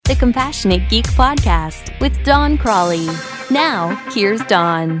the Compassionate Geek Podcast with Don Crawley. Now, here's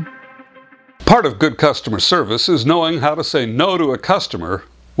Don. Part of good customer service is knowing how to say no to a customer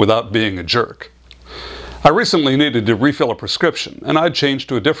without being a jerk. I recently needed to refill a prescription, and I'd changed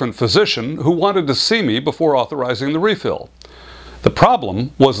to a different physician who wanted to see me before authorizing the refill. The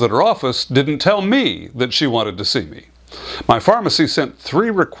problem was that her office didn't tell me that she wanted to see me. My pharmacy sent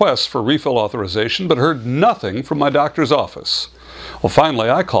 3 requests for refill authorization, but heard nothing from my doctor's office. Well, finally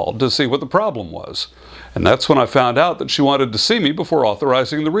I called to see what the problem was, and that's when I found out that she wanted to see me before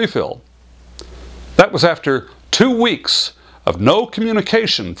authorizing the refill. That was after 2 weeks of no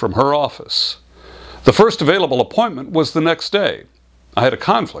communication from her office. The first available appointment was the next day. I had a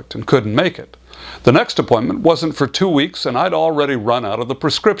conflict and couldn't make it. The next appointment wasn't for 2 weeks, and I'd already run out of the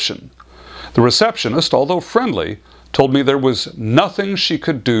prescription. The receptionist, although friendly, told me there was nothing she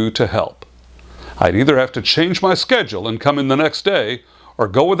could do to help. I'd either have to change my schedule and come in the next day, or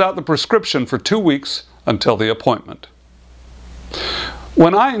go without the prescription for 2 weeks until the appointment.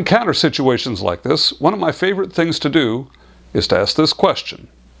 When I encounter situations like this, one of my favorite things to do is to ask this question.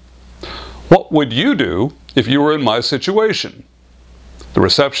 What would you do if you were in my situation? The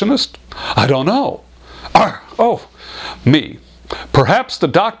receptionist? I don't know. Me. Perhaps the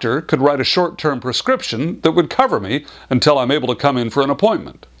doctor could write a short-term prescription that would cover me until I'm able to come in for an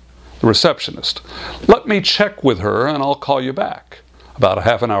appointment. The receptionist. Let me check with her and I'll call you back. About a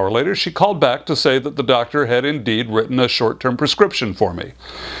half an hour later, she called back to say that the doctor had indeed written a short-term prescription for me.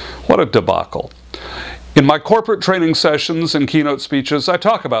 What a debacle. In my corporate training sessions and keynote speeches, I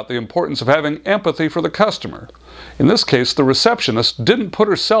talk about the importance of having empathy for the customer. In this case, the receptionist didn't put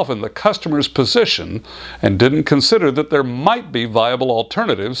herself in the customer's position and didn't consider that there might be viable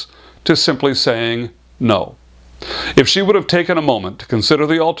alternatives to simply saying no. If she would have taken a moment to consider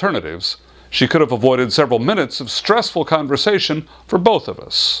the alternatives, she could have avoided several minutes of stressful conversation for both of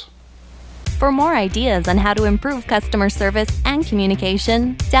us. For more ideas on how to improve customer service and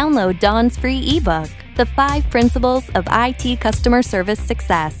communication, download Don's free ebook, The 5 Principles of IT Customer Service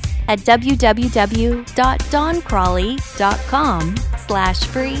Success, at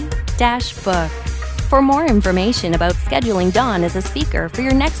www.doncrawley.com/free-book. For more information about scheduling Don as a speaker for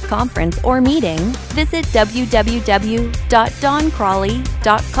your next conference or meeting, visit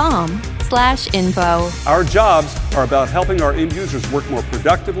www.doncrawley.com/info. Our jobs are about helping our end users work more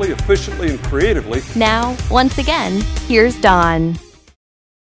productively, efficiently, and creatively. Now, once again, here's Don.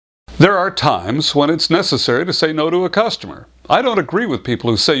 There are times when it's necessary to say no to a customer. I don't agree with people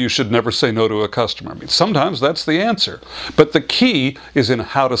who say you should never say no to a customer. I mean, sometimes that's the answer. But the key is in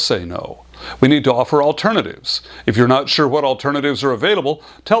how to say no. We need to offer alternatives. If you're not sure what alternatives are available,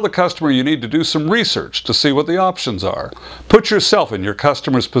 tell the customer you need to do some research to see what the options are. Put yourself in your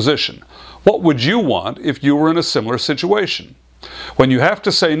customer's position. What would you want if you were in a similar situation? When you have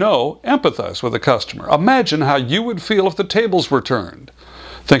to say no, empathize with the customer. Imagine how you would feel if the tables were turned.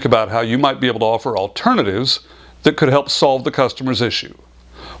 Think about how you might be able to offer alternatives that could help solve the customer's issue.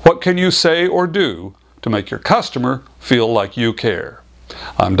 What can you say or do to make your customer feel like you care?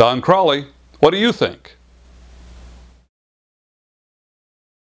 I'm Don Crawley. What do you think?